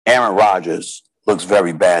Aaron Rodgers looks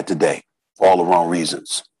very bad today for all the wrong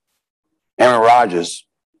reasons. Aaron Rodgers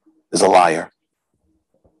is a liar.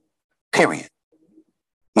 Period.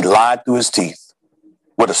 He lied through his teeth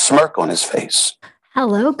with a smirk on his face.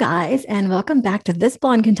 Hello, guys, and welcome back to This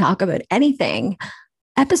Blonde Can Talk About Anything,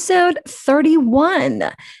 episode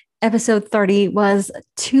 31. Episode 30 was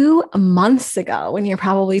 2 months ago when you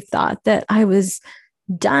probably thought that I was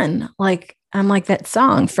done. I'm like that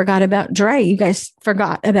song, Forgot About Dre. You guys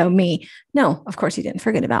forgot about me. No, of course you didn't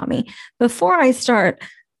forget about me. Before I start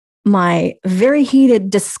my very heated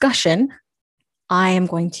discussion, I am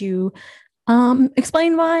going to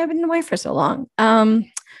explain why I've been away for so long.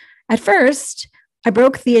 At first, I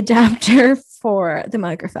broke the adapter for the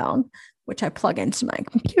microphone, which I plug into my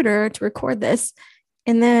computer to record this.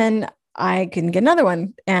 And then I can get another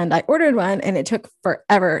one. And I ordered one and it took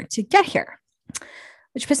forever to get here,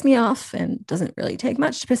 which pissed me off and doesn't really take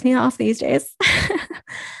much to piss me off these days.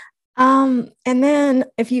 And then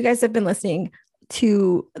if you guys have been listening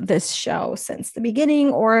to this show since the beginning,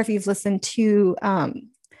 or if you've listened to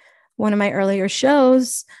one of my earlier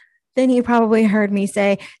shows, then you probably heard me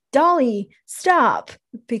say, Dolly, stop,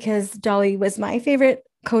 because Dolly was my favorite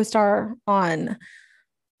co-star on,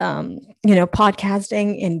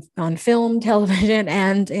 podcasting on film, television,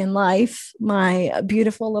 and in life. My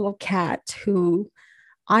beautiful little cat who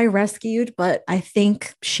I rescued, but I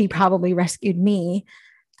think she probably rescued me,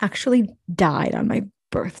 actually died on my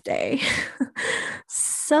birthday.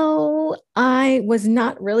 So I was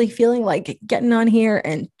not really feeling like getting on here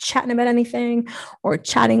and chatting about anything or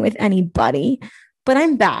chatting with anybody, but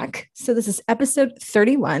I'm back. So this is episode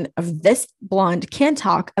 31 of This Blonde Can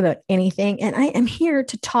Talk About Anything. And I am here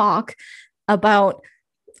to talk about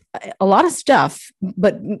a lot of stuff,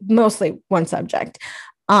 but mostly one subject.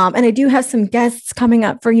 And I do have some guests coming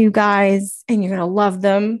up for you guys, and you're going to love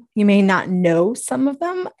them. You may not know some of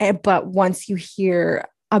them, but once you hear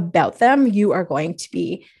about them, you are going to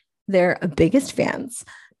be their biggest fans.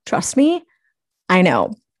 Trust me, I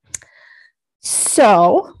know.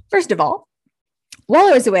 So, first of all, while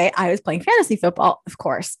I was away, I was playing fantasy football. Of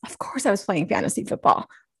course, I was playing fantasy football.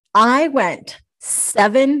 I went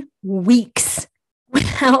 7 weeks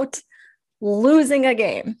without losing a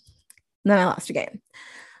game. And then I lost a game.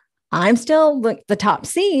 I'm still the top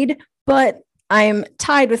seed, but I'm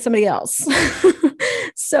tied with somebody else.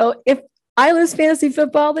 So if I lose fantasy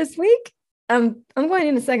football this week, I'm going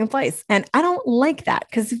into second place. And I don't like that,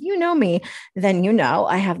 because if you know me, then you know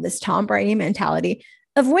I have this Tom Brady mentality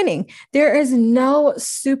of winning. There is no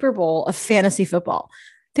Super Bowl of fantasy football.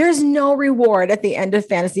 There's no reward at the end of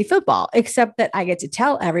fantasy football, except that I get to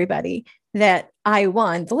tell everybody that I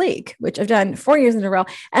won the league, which I've done 4 years in a row.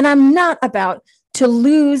 And I'm not about to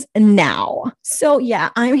lose now. So yeah,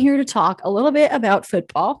 I'm here to talk a little bit about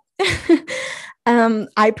football.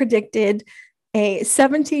 I predicted a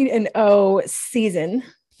 17-0 season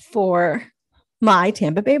for my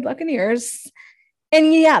Tampa Bay Buccaneers.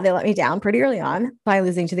 And yeah, they let me down pretty early on by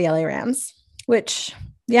losing to the LA Rams, which,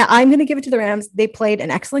 yeah, I'm going to give it to the Rams. They played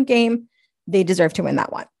an excellent game. They deserve to win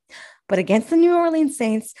that one. But against the New Orleans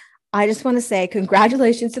Saints, I just want to say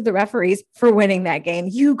congratulations to the referees for winning that game.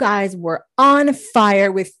 You guys were on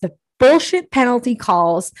fire with the bullshit penalty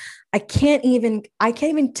calls. I can't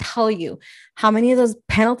even tell you how many of those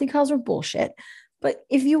penalty calls were bullshit. But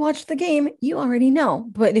if you watched the game, you already know.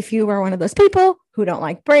 But if you are one of those people who don't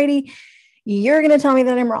like Brady, you're going to tell me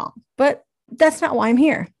that I'm wrong. But that's not why I'm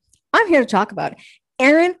here. I'm here to talk about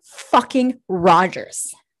Aaron fucking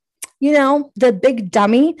Rodgers. You know, the big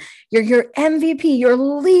dummy, your MVP, your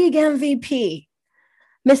league MVP,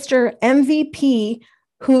 Mr. MVP,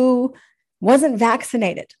 who wasn't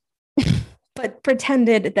vaccinated, but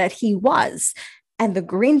pretended that he was. And the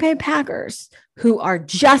Green Bay Packers, who are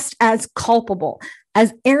just as culpable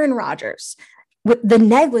as Aaron Rodgers. With the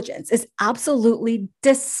negligence is absolutely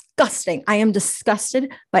disgusting. I am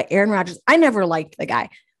disgusted by Aaron Rodgers. I never liked the guy.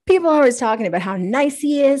 People are always talking about how nice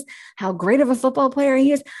he is, how great of a football player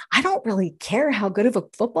he is. I don't really care how good of a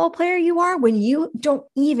football player you are when you don't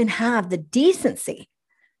even have the decency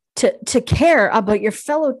to care about your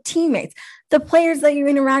fellow teammates, the players that you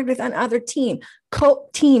interact with on other teams.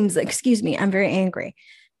 I'm very angry.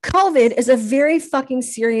 COVID is a very fucking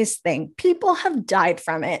serious thing. People have died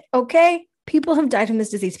from it, okay? People have died from this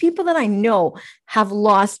disease. People that I know have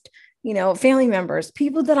lost family members,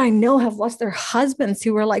 people that I know have lost their husbands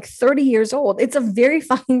who were like 30 years old. It's a very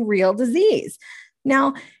fucking real disease.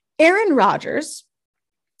 Now, Aaron Rodgers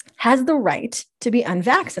has the right to be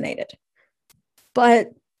unvaccinated, but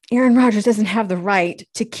Aaron Rodgers doesn't have the right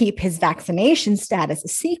to keep his vaccination status a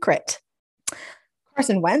secret.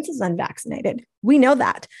 Carson Wentz is unvaccinated. We know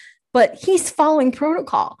that. but he's following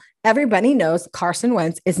protocol. Everybody knows Carson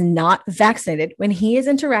Wentz is not vaccinated when he is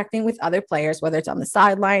interacting with other players, whether it's on the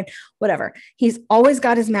sideline, whatever. He's always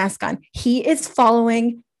got his mask on. He is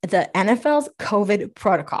following the NFL's COVID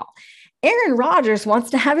protocol. Aaron Rodgers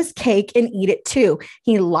wants to have his cake and eat it too.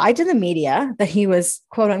 He lied to the media that he was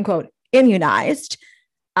quote unquote immunized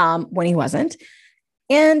when he wasn't.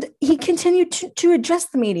 And he continued to address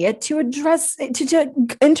the media, to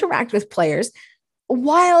interact with players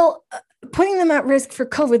while putting them at risk for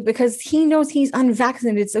COVID because he knows he's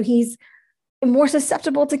unvaccinated. So he's more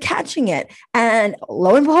susceptible to catching it. And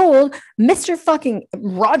lo and behold, Mr. fucking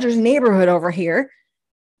Rogers neighborhood over here,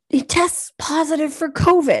 he tests positive for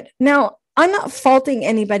COVID. Now, I'm not faulting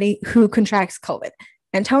anybody who contracts COVID.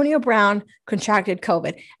 Antonio Brown contracted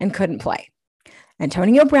COVID and couldn't play.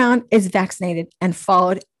 Antonio Brown is vaccinated and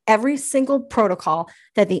followed every single protocol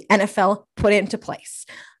that the NFL put into place.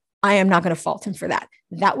 I am not going to fault him for that.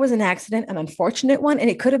 That was an accident, an unfortunate one, and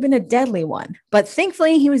it could have been a deadly one. But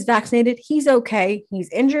thankfully, he was vaccinated. He's okay. He's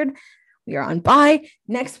injured. We are on bye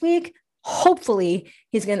next week. Hopefully,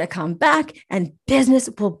 he's going to come back and business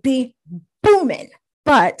will be booming.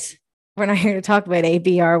 But we're not here to talk about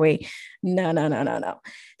AB, are we? No.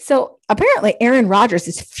 So apparently, Aaron Rodgers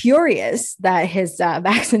is furious that his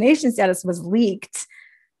vaccination status was leaked.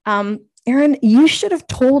 Aaron, you should have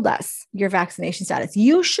told us your vaccination status.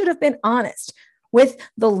 You should have been honest with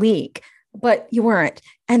the league, but you weren't.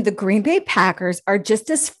 And the Green Bay Packers are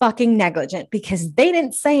just as fucking negligent because they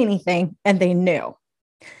didn't say anything and they knew.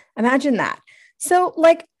 Imagine that. So,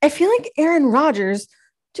 I feel like Aaron Rodgers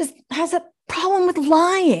just has a problem with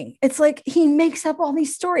lying. It's like he makes up all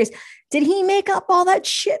these stories. Did he make up all that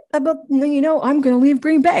shit about, I'm going to leave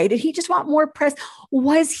Green Bay? Did he just want more press?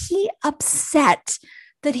 Was he upset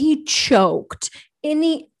that he choked in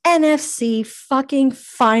the NFC fucking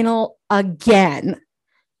final again?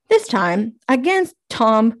 This time against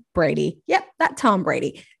Tom Brady. Yep, that Tom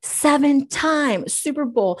Brady. 7-time Super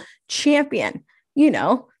Bowl champion.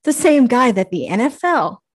 The same guy that the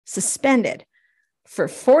NFL suspended for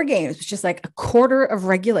 4 games, which is like a quarter of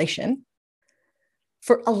regulation,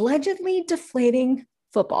 for allegedly deflating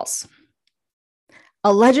footballs.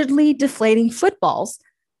 Allegedly deflating footballs,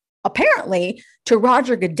 apparently, to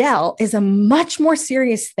Roger Goodell is a much more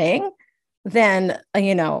serious thing than,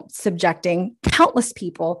 subjecting countless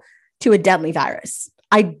people to a deadly virus.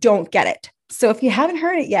 I don't get it. So if you haven't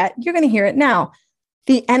heard it yet, you're going to hear it now.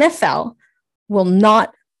 The NFL will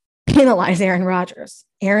not penalize Aaron Rodgers.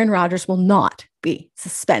 Aaron Rodgers will not be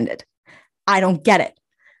suspended. I don't get it.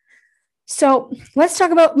 So let's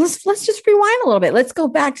talk about, let's just rewind a little bit. Let's go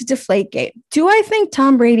back to Deflategate. Do I think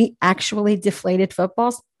Tom Brady actually deflated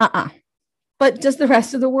footballs? But does the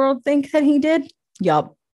rest of the world think that he did?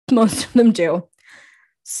 Yup, most of them do.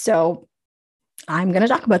 So I'm going to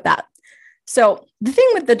talk about that. So the thing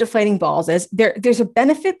with the deflating balls is there's a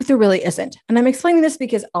benefit, but there really isn't. And I'm explaining this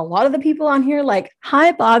because a lot of the people on here,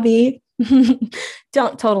 hi, Bobby,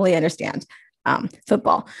 don't totally understand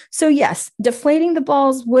football. So yes, deflating the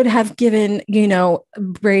balls would have given,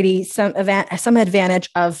 Brady some advantage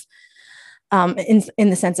of in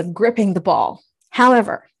the sense of gripping the ball.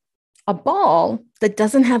 However, a ball that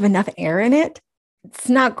doesn't have enough air in it, it's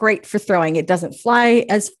not great for throwing. It doesn't fly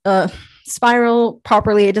as spiral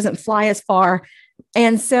properly. It doesn't fly as far.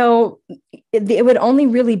 And so it would only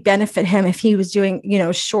really benefit him if he was doing,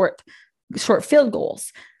 short field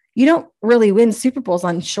goals. You don't really win Super Bowls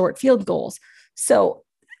on short field goals. So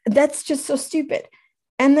that's just so stupid.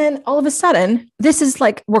 And then all of a sudden, this is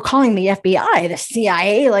we're calling the FBI, the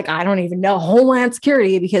CIA, I don't even know, Homeland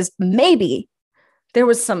Security, because maybe there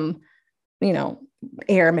was some,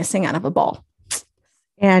 air missing out of a ball.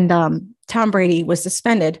 And Tom Brady was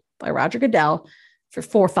suspended by Roger Goodell for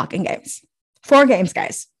 4 fucking games. 4 games,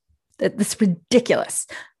 guys. That's ridiculous.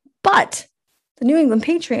 But the New England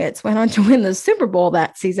Patriots went on to win the Super Bowl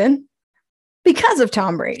that season because of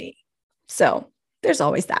Tom Brady. So there's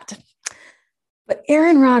always that. But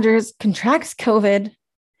Aaron Rodgers contracts COVID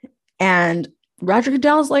and Roger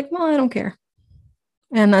Goodell's well, I don't care.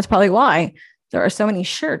 And that's probably why there are so many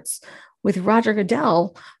shirts with Roger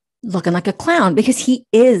Goodell looking like a clown, because he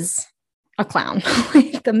is a clown.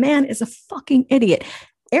 The man is a fucking idiot.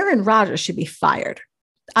 Aaron Rodgers should be fired.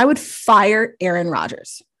 I would fire Aaron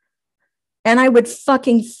Rodgers. And I would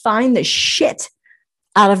fucking fine the shit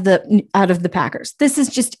out of the Packers. This is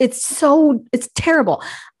just, it's terrible.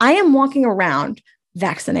 I am walking around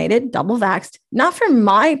vaccinated, double vaxxed, not for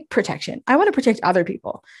my protection. I want to protect other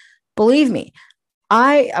people. Believe me,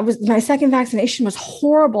 my second vaccination was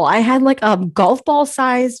horrible. I had a golf ball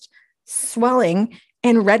sized swelling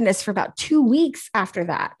and redness for about 2 weeks after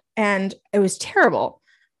that. And it was terrible.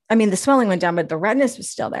 I mean, the swelling went down, but the redness was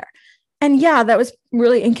still there. And yeah, that was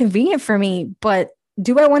really inconvenient for me. But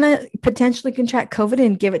do I want to potentially contract COVID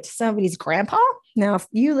and give it to somebody's grandpa? Now, if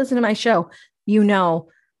you listen to my show, you know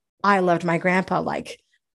I loved my grandpa like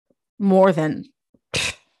more than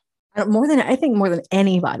I think more than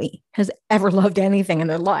anybody has ever loved anything in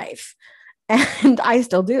their life. And I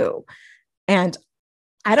still do. And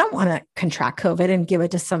I don't want to contract COVID and give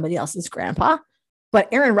it to somebody else's grandpa. But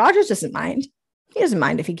Aaron Rodgers doesn't mind. He doesn't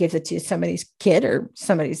mind if he gives it to somebody's kid or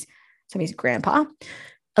somebody's grandpa.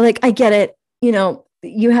 Like, I get it. You know,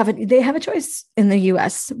 they have a choice in the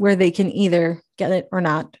US where they can either get it or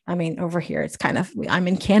not. I mean, over here, it's kind of, I'm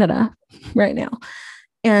in Canada right now,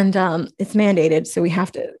 and it's mandated. So we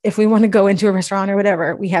have to, if we want to go into a restaurant or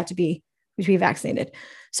whatever, we have to be vaccinated.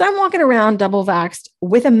 So I'm walking around double vaxxed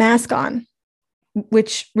with a mask on,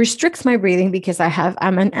 which restricts my breathing because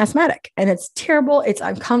I'm an asthmatic, and it's terrible. It's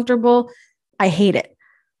uncomfortable. I hate it,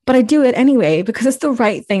 but I do it anyway because it's the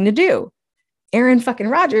right thing to do. Aaron fucking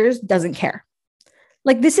Rodgers doesn't care.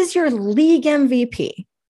 Like, this is your league MVP.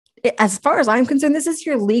 As far as I'm concerned, this is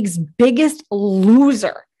your league's biggest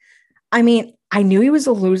loser. I mean, I knew he was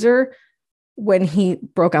a loser when he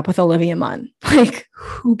broke up with Olivia Munn. Like,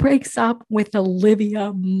 who breaks up with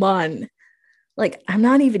Olivia Munn? Like, I'm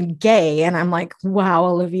not even gay. And I'm like, wow,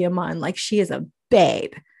 Olivia Munn, like, she is a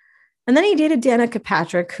babe. And then he dated Danica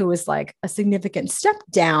Patrick, who was like a significant step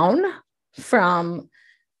down from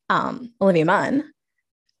Olivia Munn.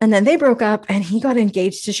 And then they broke up and he got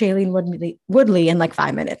engaged to Shailene Woodley in like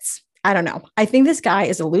 5 minutes. I don't know. I think this guy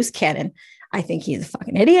is a loose cannon. I think he's a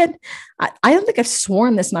fucking idiot. I don't think I've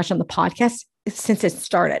sworn this much on the podcast since it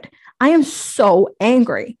started. I am so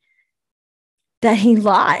angry that he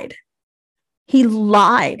lied. He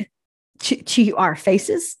lied to our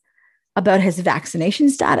faces about his vaccination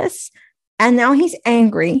status. And now he's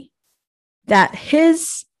angry that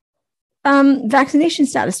his vaccination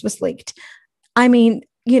status was leaked. I mean,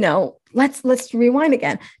 you know, let's rewind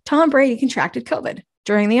again. Tom Brady contracted COVID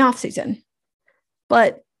during the offseason,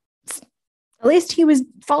 but at least he was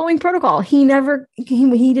following protocol. He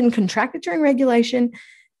didn't contract it during regulation,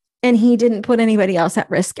 and he didn't put anybody else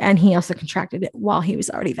at risk. And he also contracted it while he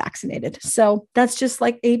was already vaccinated. So that's just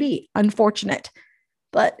like AB, unfortunate.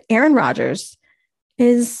 But Aaron Rodgers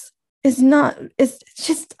this is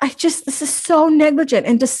so negligent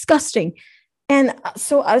and disgusting. And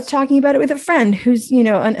so I was talking about it with a friend who's, you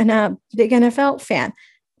know, a big NFL fan.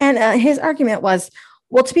 And his argument was,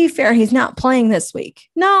 well, to be fair, he's not playing this week.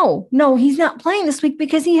 No, he's not playing this week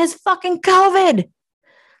because he has fucking COVID.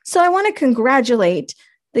 So I want to congratulate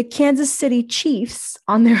the Kansas City Chiefs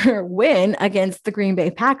on their win against the Green Bay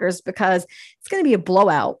Packers, because it's going to be a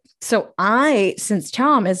blowout. So since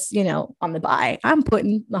Tom is, you know, on the bye, I'm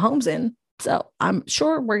putting Mahomes in. So I'm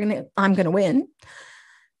sure I'm going to win.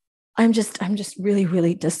 I'm just really,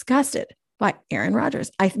 really disgusted by Aaron Rodgers.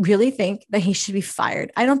 I really think that he should be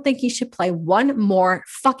fired. I don't think he should play one more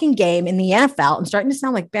fucking game in the NFL. I'm starting to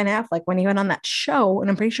sound like Ben Affleck when he went on that show, and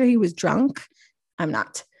I'm pretty sure he was drunk. I'm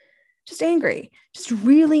not. Just angry, just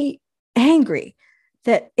really angry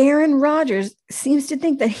that Aaron Rodgers seems to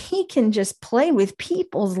think that he can just play with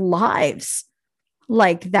people's lives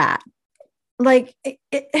like that. Like,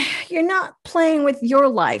 you're not playing with your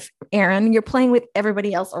life, Aaron. You're playing with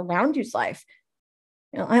everybody else around you's life.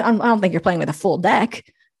 You know, I don't think you're playing with a full deck,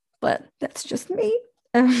 but that's just me.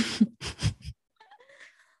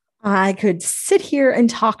 I could sit here and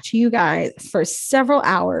talk to you guys for several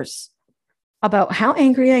hours about how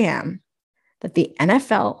angry I am that the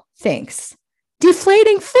NFL thinks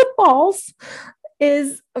deflating footballs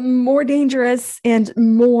is more dangerous and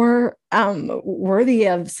more worthy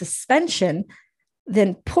of suspension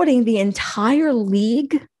than putting the entire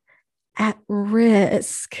league at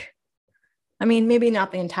risk. I mean, maybe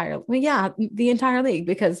not the entire league,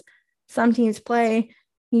 because some teams play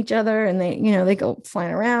each other and they go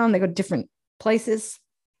flying around, they go to different places.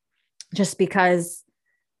 Just because,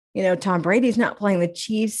 you know, Tom Brady's not playing the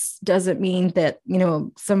Chiefs doesn't mean that, you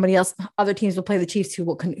know, other teams will play the Chiefs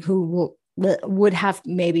who would have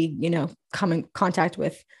maybe, you know, come in contact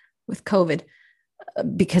with COVID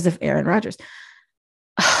because of Aaron Rodgers.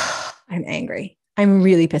 I'm angry. I'm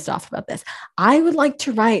really pissed off about this. I would like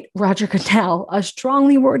to write Roger Goodell a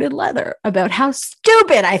strongly worded letter about how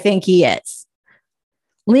stupid I think he is.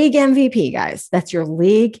 League MVP, guys. That's your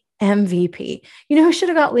league MVP. You know who should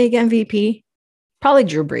have got league MVP? Probably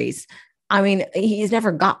Drew Brees. I mean, he's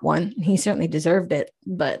never got one. He certainly deserved it,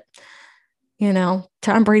 but you know,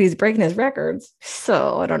 Tom Brady's breaking his records.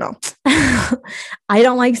 So I don't know. I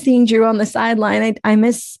don't like seeing Drew on the sideline. I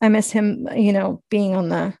miss him, you know, being on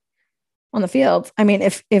the field. I mean,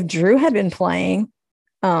 if Drew had been playing,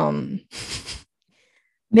 Um,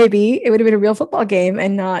 maybe it would have been a real football game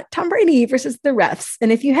and not Tom Brady versus the refs.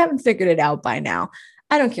 And if you haven't figured it out by now,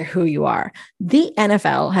 I don't care who you are. The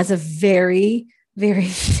NFL has a very, very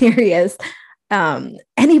serious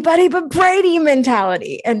anybody but Brady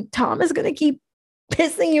mentality. And Tom is going to keep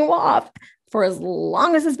pissing you off for as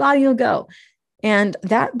long as his body will go. And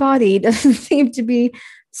that body doesn't seem to be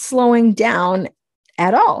slowing down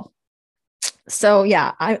at all. So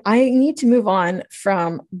yeah, I need to move on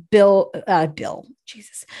from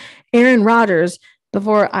Aaron Rodgers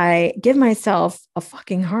before I give myself a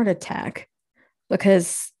fucking heart attack,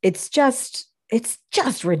 because it's just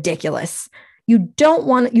ridiculous. You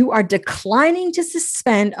are declining to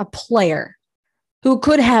suspend a player who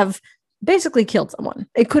could have basically killed someone.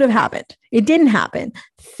 It could have happened. It didn't happen.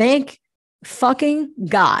 Thank fucking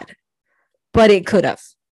God, but it could have.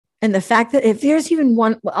 And the fact that if there's even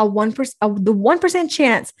the 1%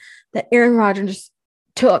 chance that Aaron Rodgers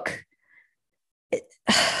took,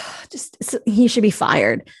 he should be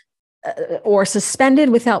fired or suspended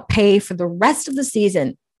without pay for the rest of the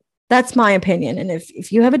season. That's my opinion. And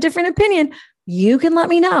if you have a different opinion, you can let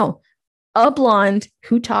me know. A Blonde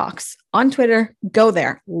Who Talks on Twitter. Go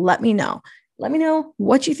there. Let me know. Let me know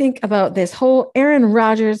what you think about this whole Aaron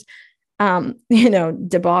Rodgers,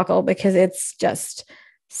 debacle, because it's just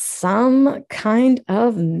some kind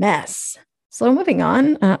of mess. So moving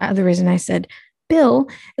on. The reason I said Bill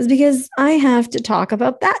is because I have to talk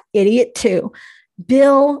about that idiot too.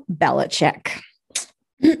 Bill Belichick.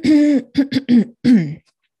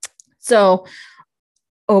 So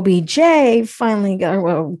OBJ finally got,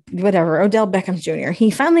 Odell Beckham Jr.,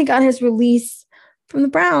 he finally got his release from the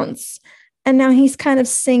Browns. And now he's kind of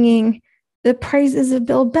singing the praises of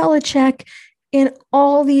Bill Belichick. And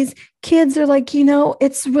all these kids are like,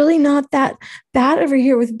 it's really not that bad over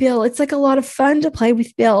here with Bill. It's like a lot of fun to play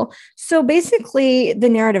with Bill. So basically the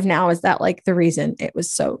narrative now is that like the reason it was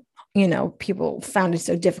so, people found it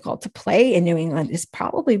so difficult to play in New England is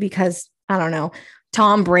probably because, I don't know,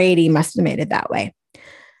 Tom Brady must have made it that way.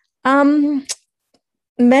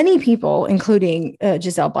 Many people, including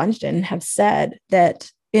Gisele Bundchen, have said that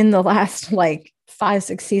in the last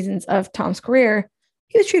 5-6 seasons of Tom's career,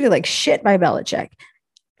 he was treated like shit by Belichick.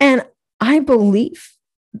 And I believe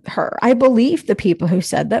her. I believe the people who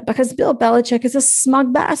said that, because Bill Belichick is a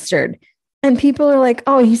smug bastard. And people are like,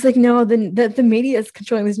 oh, he's like, no, the media is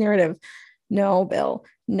controlling this narrative. No, Bill,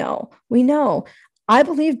 no, we know. I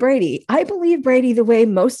believe Brady. I believe Brady the way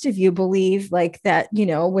most of you believe, like that,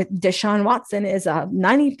 with Deshaun Watson is a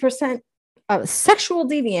 90% sexual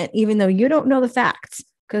deviant, even though you don't know the facts,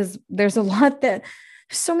 because there's a lot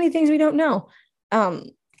so many things we don't know.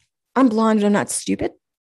 I'm blonde, I'm not stupid.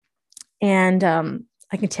 And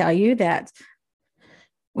I can tell you that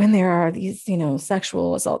when there are these,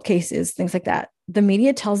 sexual assault cases, things like that, the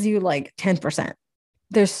media tells you 10%.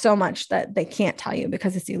 There's so much that they can't tell you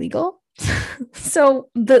because it's illegal. So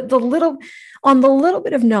the little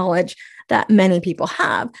bit of knowledge that many people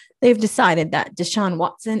have, they've decided that Deshaun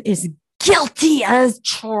Watson is guilty as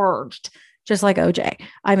charged, just like OJ.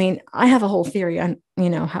 I mean, I have a whole theory on,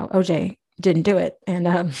 how OJ didn't do it. And,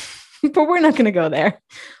 but we're not going to go there.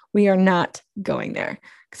 We are not going there,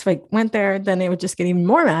 because if I went there, then it would just get even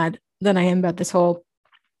more mad than I am about this whole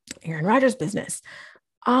Aaron Rodgers business.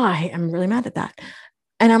 I am really mad at that.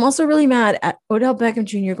 And I'm also really mad at Odell Beckham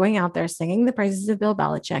Jr. going out there singing the praises of Bill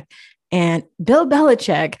Belichick, and Bill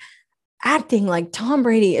Belichick acting like Tom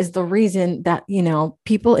Brady is the reason that,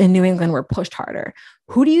 people in New England were pushed harder.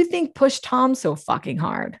 Who do you think pushed Tom so fucking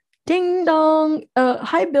hard? Ding dong.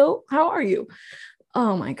 Hi, Bill. How are you?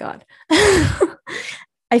 Oh my God.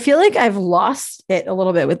 I feel like I've lost it a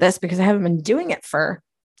little bit with this because I haven't been doing it for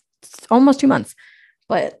almost 2 months,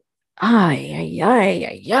 but why,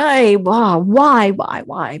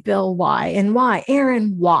 Bill, why? And why,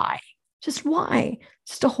 Aaron, why? Just why?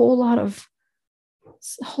 Just a whole lot of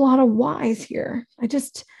whys here.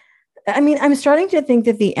 I'm starting to think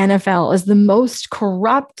that the NFL is the most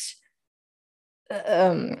corrupt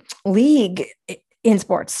league in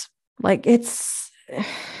sports.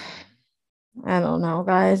 I don't know,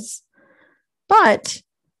 guys. But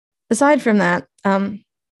aside from that,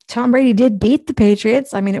 Tom Brady did beat the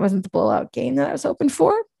Patriots. I mean, it wasn't the blowout game that I was hoping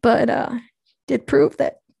for, but did prove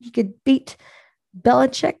that he could beat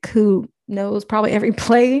Belichick, who knows probably every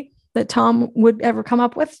play that Tom would ever come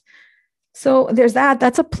up with. So there's that.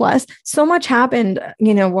 That's a plus. So much happened,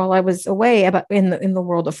 while I was away about in the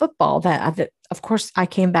world of football that of course I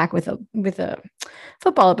came back with a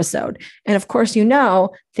football episode. And of course,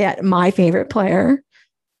 that my favorite player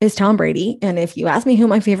is Tom Brady. And if you ask me who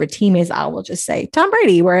my favorite team is, I will just say Tom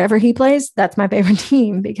Brady. Wherever he plays, that's my favorite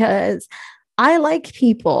team, because I like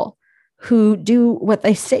people who do what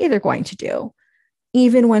they say they're going to do,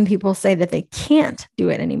 even when people say that they can't do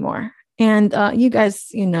it anymore. And you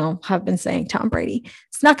guys, have been saying Tom Brady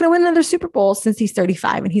is not going to win another Super Bowl since he's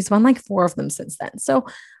 35, and he's won like 4 of them since then. So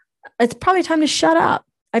it's probably time to shut up.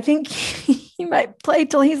 I think he might play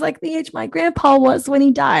till he's like the age my grandpa was when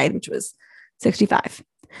he died, which was 65,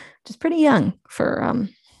 which is pretty young for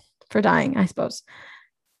dying, I suppose.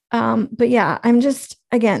 But yeah,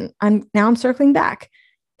 I'm circling back.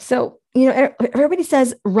 So, everybody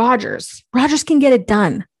says Rodgers can get it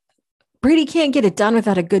done. Brady can't get it done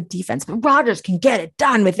without a good defense, but Rodgers can get it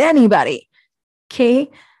done with anybody. Okay.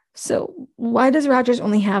 So why does Rodgers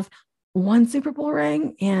only have 1 Super Bowl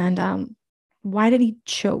ring? And why did he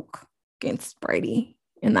choke against Brady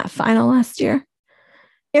in that final last year?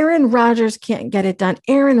 Aaron Rodgers can't get it done.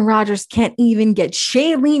 Aaron Rodgers can't even get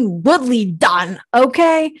Shailene Woodley done.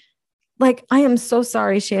 Okay. Like, I am so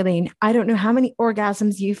sorry, Shailene. I don't know how many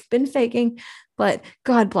orgasms you've been faking, but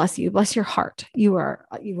God bless you. Bless your heart. You are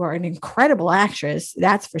an incredible actress.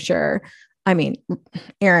 That's for sure. I mean,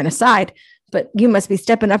 Aaron aside, but you must be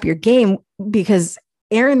stepping up your game, because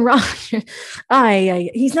Aaron Rodgers,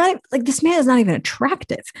 he's not like, this man is not even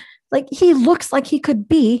attractive. Like, he looks like he could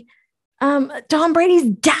be Tom Brady's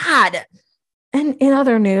dad. And in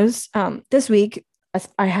other news, this week,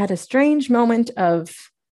 I had a strange moment of,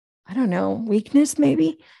 I don't know, weakness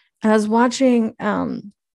maybe. I was watching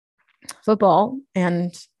football,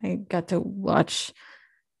 and I got to watch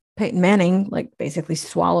Peyton Manning like basically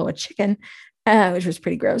swallow a chicken, which was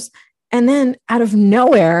pretty gross. And then out of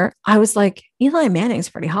nowhere, I was like, Eli Manning's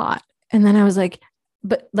pretty hot. And then I was like,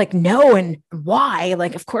 but like, no, and why?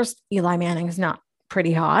 Like, of course, Eli Manning is not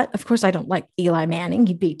pretty hot. Of course, I don't like Eli Manning.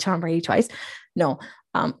 He beat Tom Brady twice. No.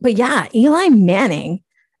 But yeah, Eli Manning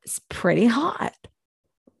is pretty hot.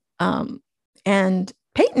 And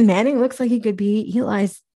Peyton Manning looks like he could be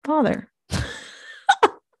Eli's father.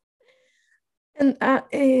 And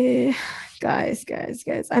guys,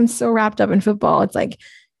 I'm so wrapped up in football. It's like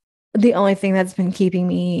the only thing that's been keeping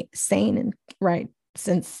me sane and right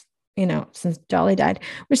since Dolly died,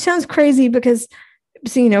 which sounds crazy because,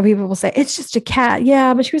 people will say it's just a cat.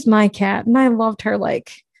 Yeah, but she was my cat, and I loved her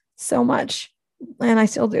like so much, and I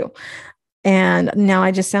still do. And now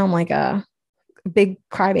I just sound like a big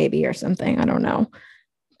crybaby or something. I don't know,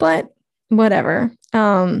 but whatever.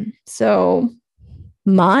 So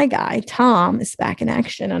my guy, Tom, is back in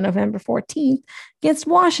action on November 14th against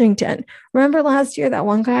Washington. Remember last year, that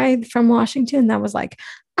one guy from Washington that was like,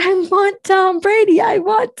 I want Tom Brady.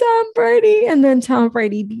 And then Tom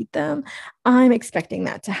Brady beat them. I'm expecting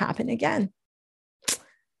that to happen again.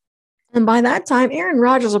 And by that time, Aaron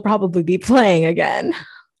Rodgers will probably be playing again.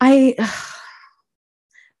 I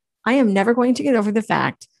am never going to get over the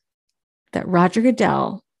fact that Roger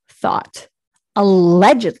Goodell thought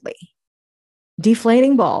allegedly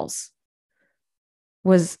deflating balls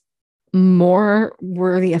was more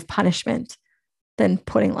worthy of punishment than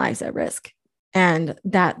putting lives at risk. And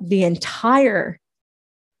that the entire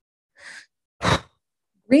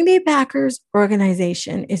Green Bay Packers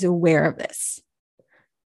organization is aware of this.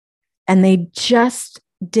 And they just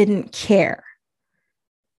didn't care.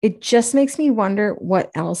 It just makes me wonder what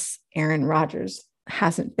else Aaron Rodgers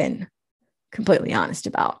hasn't been completely honest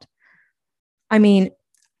about. I mean,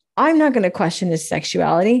 I'm not going to question his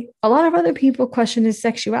sexuality. A lot of other people question his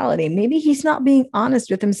sexuality. Maybe he's not being honest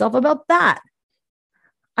with himself about that.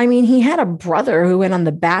 I mean, he had a brother who went on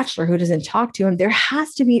The Bachelor who doesn't talk to him. There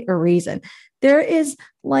has to be a reason. There is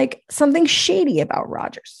like something shady about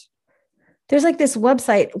Rodgers. There's like this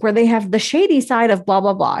website where they have the shady side of blah,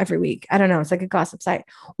 blah, blah every week. I don't know. It's like a gossip site.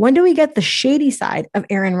 When do we get the shady side of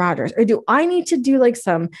Aaron Rodgers? Or do I need to do like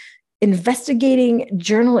some investigative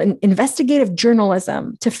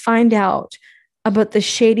journalism to find out about the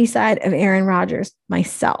shady side of Aaron Rodgers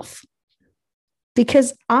myself?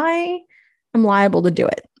 Because I am liable to do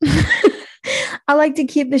it. I like to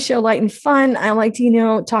keep the show light and fun. I like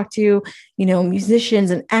to, talk to,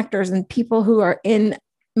 musicians and actors and people who are in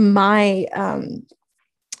my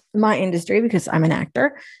industry, because I'm an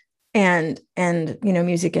actor, and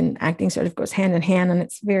music and acting sort of goes hand in hand, and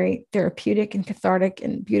it's very therapeutic and cathartic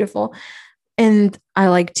and beautiful. And I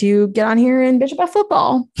like to get on here and bitch about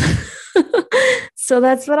football. So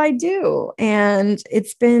that's what I do. And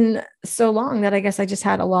it's been so long that I guess I just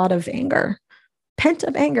had a lot of anger, pent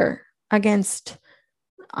up anger against,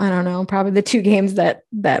 I don't know, probably the 2 games that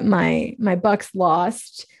my Bucks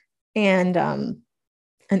lost, and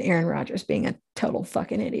Aaron Rodgers being a total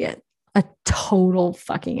fucking idiot. I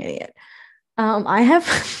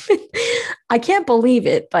can't believe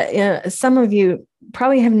it, but some of you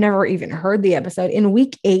probably have never even heard the episode. In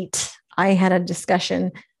week 8 I had a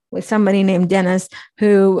discussion with somebody named Dennis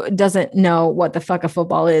who doesn't know what the fuck a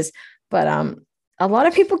football is, but a lot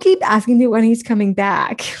of people keep asking me when he's coming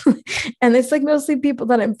back. And it's like mostly people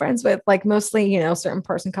that I'm friends with, like mostly, a certain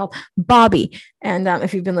person called Bobby. And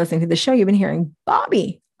if you've been listening to the show, you've been hearing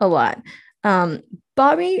Bobby a lot.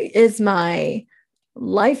 Bobby is my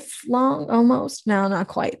lifelong, almost, no, not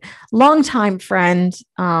quite, longtime friend,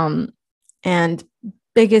 and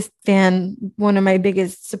biggest fan, one of my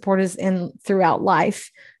biggest supporters throughout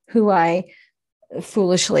life, who I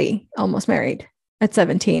foolishly almost married at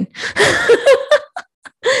 17.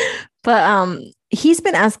 But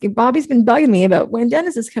Bobby's been bugging me about when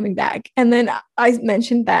Dennis is coming back. And then I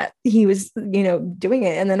mentioned that he was, doing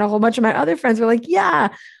it. And then a whole bunch of my other friends were like, yeah,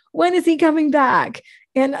 when is he coming back?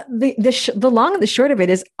 And the long and the short of it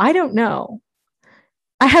is, I don't know.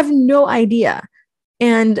 I have no idea.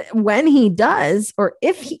 And when he does, or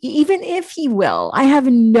even if he will, I have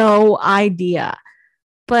no idea.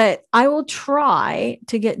 But I will try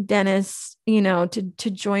to get Dennis, to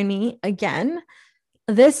join me again.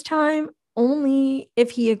 This time, only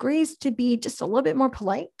if he agrees to be just a little bit more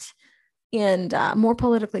polite and more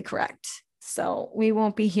politically correct. So we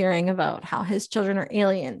won't be hearing about how his children are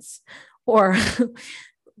aliens, or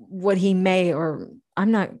what he may, or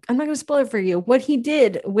I'm not going to spoil it for you, what he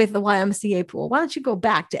did with the YMCA pool. Why don't you go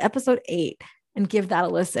back to episode 8 and give that a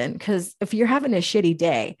listen? Because if you're having a shitty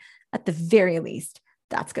day, at the very least,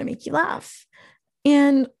 that's going to make you laugh.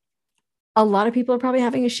 And a lot of people are probably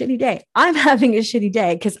having a shitty day. I'm having a shitty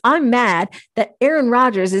day because I'm mad that Aaron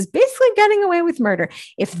Rodgers is basically getting away with murder.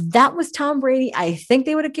 If that was Tom Brady, I think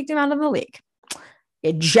they would have kicked him out of the league.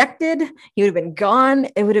 Ejected, he would have been gone.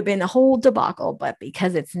 It would have been a whole debacle. But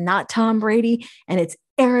because it's not Tom Brady and it's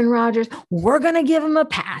Aaron Rodgers, we're going to give him a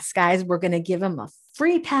pass, guys. We're going to give him a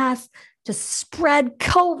free pass to spread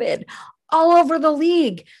COVID all over the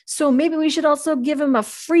league. So maybe we should also give him a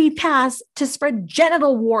free pass to spread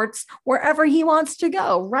genital warts wherever he wants to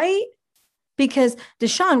go, right? Because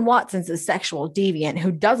Deshaun Watson's a sexual deviant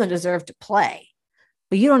who doesn't deserve to play.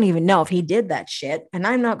 But you don't even know if he did that shit. And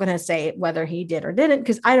I'm not going to say whether he did or didn't,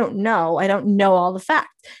 because I don't know. I don't know all the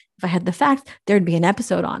facts. If I had the facts, there'd be an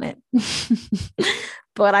episode on it.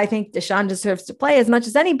 But I think Deshaun deserves to play as much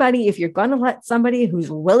as anybody. If you're going to let somebody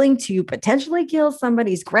who's willing to potentially kill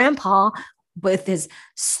somebody's grandpa with his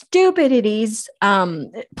stupidities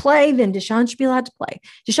play, then Deshaun should be allowed to play.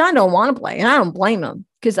 Deshaun don't want to play, and I don't blame him,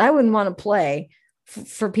 because I wouldn't want to play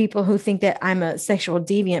for people who think that I'm a sexual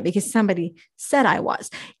deviant because somebody said I was.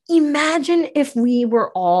 Imagine if we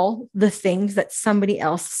were all the things that somebody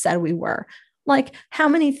else said we were. Like, how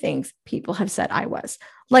many things people have said I was.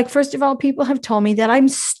 Like, first of all, people have told me that I'm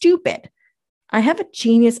stupid. I have a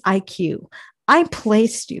genius IQ. I play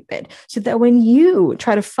stupid so that when you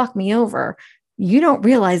try to fuck me over, you don't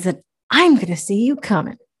realize that I'm going to see you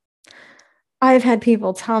coming. I've had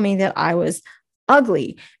people tell me that I was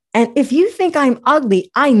ugly. And if you think I'm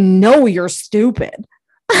ugly, I know you're stupid.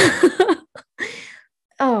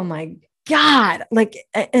 Oh my God. Like,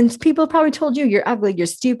 and people probably told you you're ugly, you're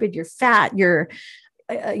stupid, you're fat, you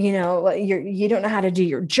don't know how to do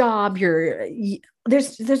your job.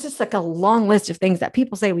 There's just like a long list of things that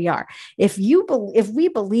people say we are. If we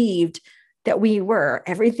believed that we were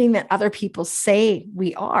everything that other people say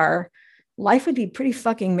we are, life would be pretty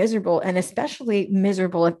fucking miserable, and especially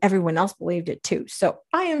miserable if everyone else believed it too. So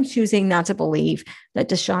I am choosing not to believe that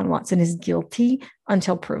Deshaun Watson is guilty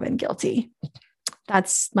until proven guilty.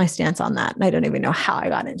 That's my stance on that. And I don't even know how I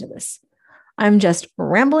got into this. I'm just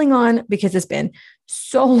rambling on because it's been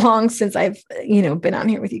so long since I've, been on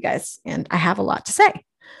here with you guys, and I have a lot to say.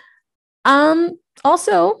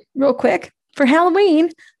 Also, real quick, for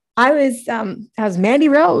Halloween, I was Mandy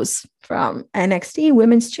Rose from NXT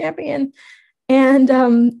Women's Champion.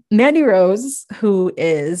 And Mandy Rose, who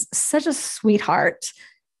is such a sweetheart,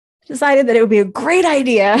 decided that it would be a great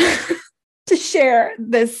idea to share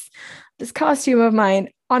this costume of mine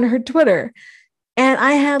on her Twitter. And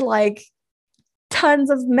I had like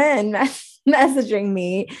tons of men messaging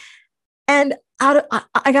me. And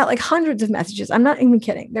I got like hundreds of messages. I'm not even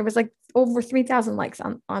kidding. There was like over 3,000 likes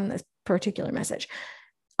on this particular message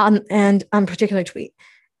and on particular tweet.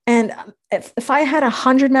 And if I had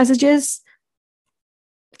 100 messages,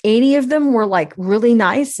 80 of them were like really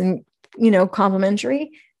nice and,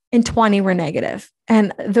 complimentary, and 20 were negative.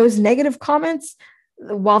 And those negative comments,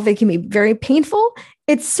 while they can be very painful,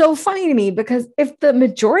 it's so funny to me, because if the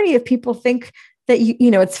majority of people think that,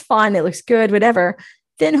 it's fun, it looks good, whatever,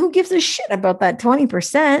 then who gives a shit about that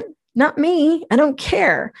 20%? Not me. I don't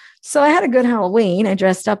care. So I had a good Halloween. I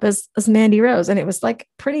dressed up as Mandy Rose, and it was like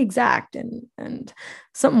pretty exact and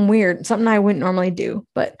something weird, something I wouldn't normally do,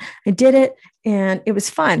 but I did it and it was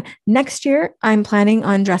fun. Next year, I'm planning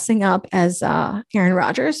on dressing up as Aaron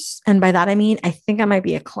Rodgers. And by that, I mean, I think I might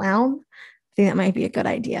be a clown. I think that might be a good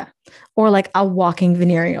idea. Or like a walking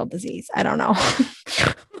venereal disease. I don't know.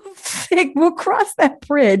 We'll cross that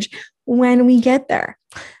bridge when we get there.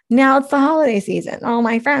 Now it's the holiday season. All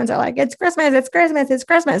my friends are like, it's Christmas, it's Christmas, it's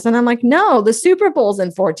Christmas. And I'm like, no, the Super Bowl's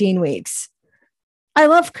in 14 weeks. I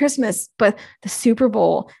love Christmas, but the Super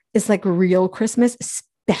Bowl is like real Christmas,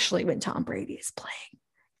 especially when Tom Brady is playing.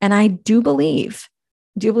 And I do believe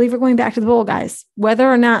we're going back to the bowl, guys. Whether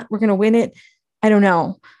or not we're going to win it, I don't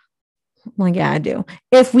know. I'm like, yeah, I do.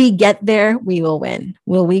 If we get there, we will win.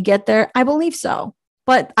 Will we get there? I believe so.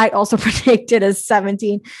 But I also predicted a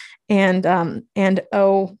 17 and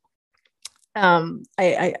 0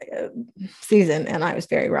 season, and I was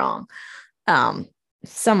very wrong.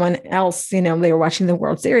 Someone else, they were watching the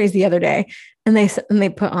World Series the other day, and they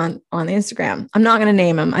put on Instagram. I'm not going to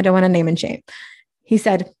name him. I don't want to name and shame. He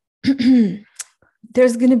said,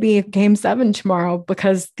 there's going to be a game 7 tomorrow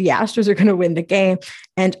because the Astros are going to win the game.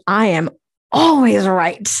 And I am always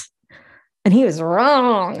right. And he was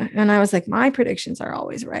wrong. And I was like, my predictions are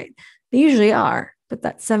always right. They usually are. But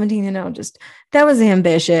that 17-0, that was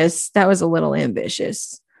ambitious. That was a little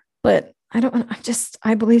ambitious. But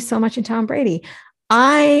I believe so much in Tom Brady.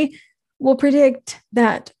 I will predict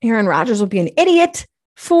that Aaron Rodgers will be an idiot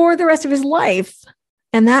for the rest of his life.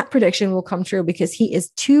 And that prediction will come true because he is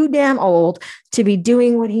too damn old to be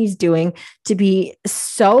doing what he's doing, to be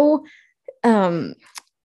so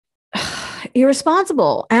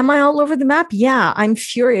irresponsible. Am I all over the map? Yeah, I'm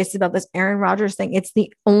furious about this Aaron Rodgers thing. It's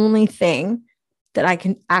the only thing that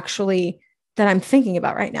I'm thinking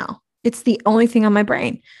about right now. It's the only thing on my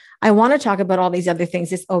brain. I want to talk about all these other things,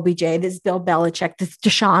 this OBJ, this Bill Belichick, this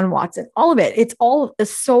Deshaun Watson, all of it. It's all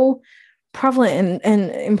so prevalent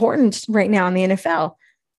and important right now in the NFL.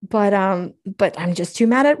 But I'm just too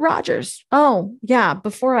mad at Rodgers. Oh yeah.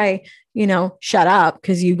 Before I, shut up,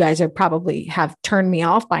 because you guys are probably have turned me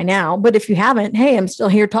off by now. But if you haven't, hey, I'm still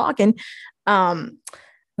here talking. Von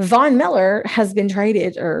Miller has been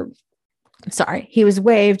traded, he was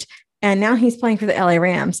waived. And now he's playing for the LA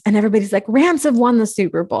Rams. And everybody's like, Rams have won the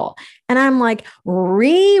Super Bowl. And I'm like,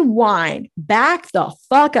 rewind, back the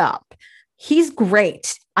fuck up. He's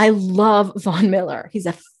great. I love Von Miller. He's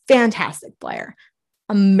a fantastic player,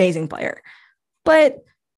 amazing player. But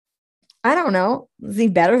I don't know. Is he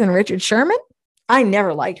better than Richard Sherman? I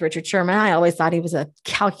never liked Richard Sherman. I always thought he was a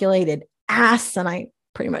calculated ass, and I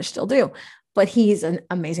pretty much still do. But he's an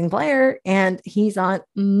amazing player, and he's on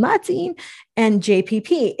my team. And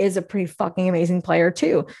JPP is a pretty fucking amazing player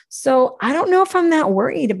too. So I don't know if I'm that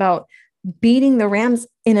worried about beating the Rams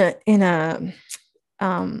in a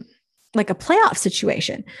like a playoff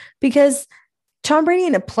situation, because Tom Brady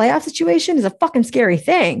in a playoff situation is a fucking scary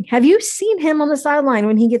thing. Have you seen him on the sideline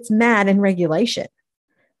when he gets mad in regulation?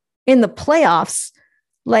 In the playoffs,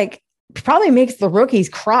 like, probably makes the rookies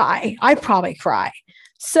cry. I probably cry.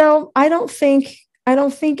 So I don't think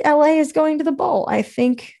LA is going to the bowl. I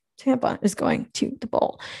think Tampa is going to the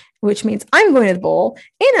bowl, which means I'm going to the bowl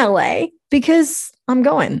in LA because I'm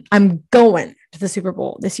going to the Super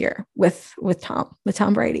Bowl this year with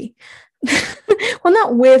Tom Brady. Well,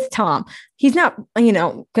 not with Tom. He's not,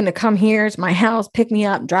 going to come here to my house, pick me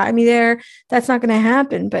up, drive me there. That's not going to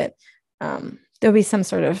happen. But there'll be some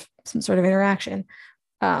sort of interaction,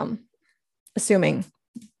 assuming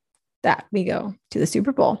that we go to the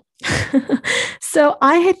Super Bowl. So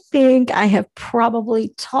I think I have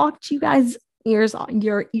probably talked you guys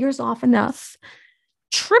your ears off enough,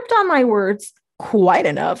 tripped on my words quite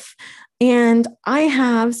enough. And I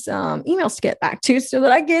have some emails to get back to so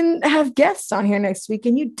that I can have guests on here next week.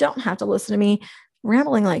 And you don't have to listen to me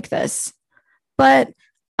rambling like this. But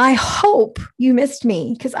I hope you missed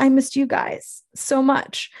me, because I missed you guys so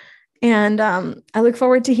much. And I look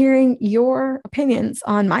forward to hearing your opinions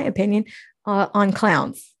on my opinion on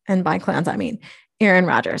clowns. And by clowns, I mean Aaron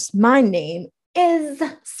Rodgers. My name is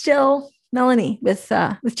still Mellanie with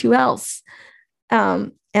 2 L's.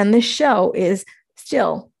 And this show is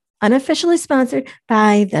still unofficially sponsored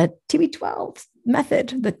by the TB12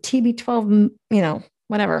 method, the TB12,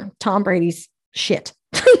 whatever, Tom Brady's shit.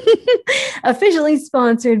 Officially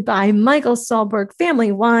sponsored by Michael Solberg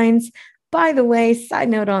Family Wines. By the way, side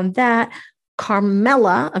note on that,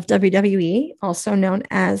 Carmella of WWE, also known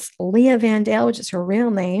as Leah Vandale, which is her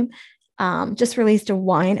real name, just released a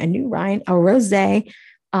new wine, a rosé,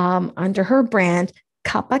 under her brand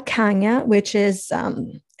Capacagna, which is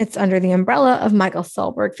It's under the umbrella of Michael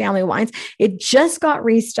Solberg Family Wines. It just got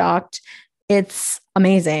restocked. It's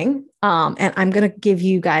amazing. And I'm going to give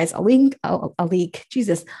you guys a link to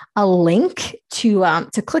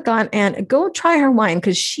click on and go try her wine,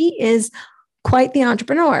 because she is quite the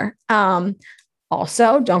entrepreneur.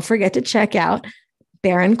 Also, don't forget to check out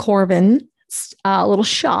Baron Corbin's little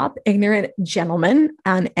shop, Ignorant Gentleman,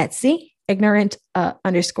 on Etsy,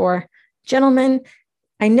 ignorant_gentleman.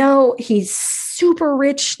 I know he's super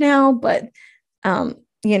rich now, but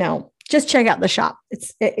just check out the shop.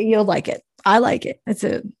 You'll like it. I like it.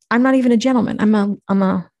 I'm not even a gentleman. I'm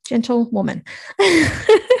a gentle woman.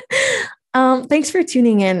 Thanks for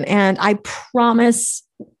tuning in. And I promise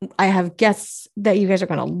I have guests that you guys are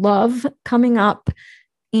going to love coming up.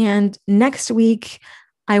 And next week,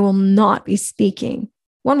 I will not be speaking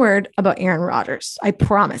one word about Aaron Rodgers. I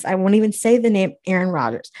promise. I won't even say the name Aaron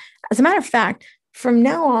Rodgers. As a matter of fact, from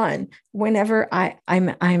now on, whenever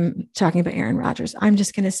I'm talking about Aaron Rodgers, I'm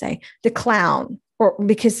just going to say the clown,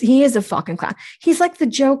 because he is a fucking clown. He's like the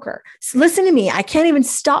Joker. So listen to me. I can't even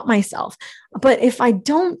stop myself. But if I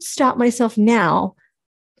don't stop myself now,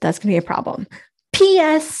 that's going to be a problem.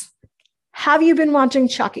 P.S. Have you been watching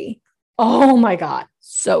Chucky? Oh my God.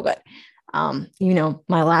 So good.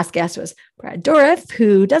 My last guest was Brad Dourif,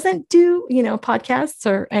 who doesn't do, podcasts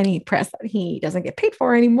or any press that he doesn't get paid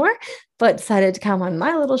for anymore, but decided to come on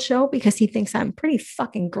my little show because he thinks I'm pretty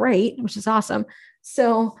fucking great, which is awesome.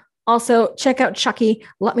 So also check out Chucky.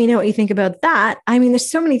 Let me know what you think about that. I mean, there's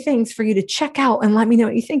so many things for you to check out and let me know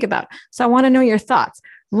what you think about. So I want to know your thoughts.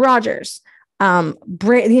 Rodgers,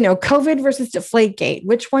 COVID versus Deflategate.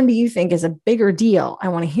 Which one do you think is a bigger deal? I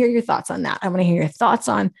want to hear your thoughts on that. I want to hear your thoughts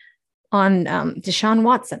on Deshaun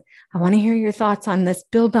Watson. I want to hear your thoughts on this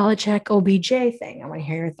Bill Belichick OBJ thing. I want to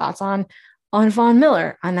hear your thoughts on Von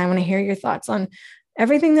Miller. And I want to hear your thoughts on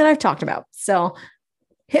everything that I've talked about. So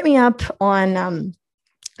hit me up on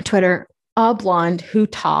Twitter, blonde who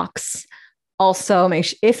talks. Also, make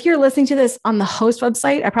sure if you're listening to this on the host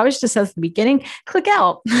website, I probably should have said at the beginning, click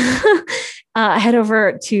out, head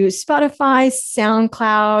over to Spotify,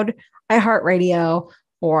 SoundCloud, iHeartRadio,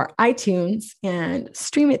 or iTunes and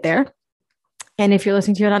stream it there. And if you're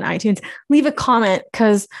listening to it on iTunes, leave a comment,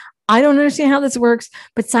 because I don't understand how this works,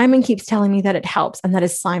 but Simon keeps telling me that it helps. And that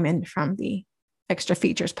is Simon from the Extra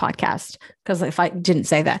Features podcast. Because if I didn't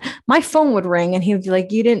say that, my phone would ring and he would be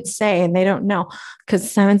like, you didn't say, and they don't know,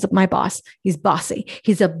 because Simon's my boss. He's bossy.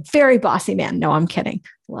 He's a very bossy man. No, I'm kidding.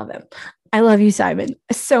 Love him. I love you, Simon,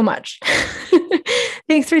 so much.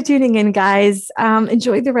 Thanks for tuning in, guys.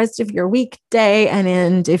 Enjoy the rest of your weekday.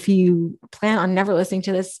 And if you plan on never listening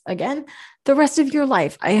to this again, the rest of your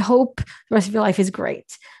life, I hope the rest of your life is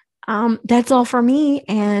great. That's all for me,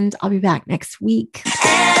 and I'll be back next week.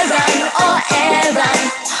 Aaron,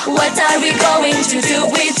 what are we going to do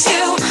with you?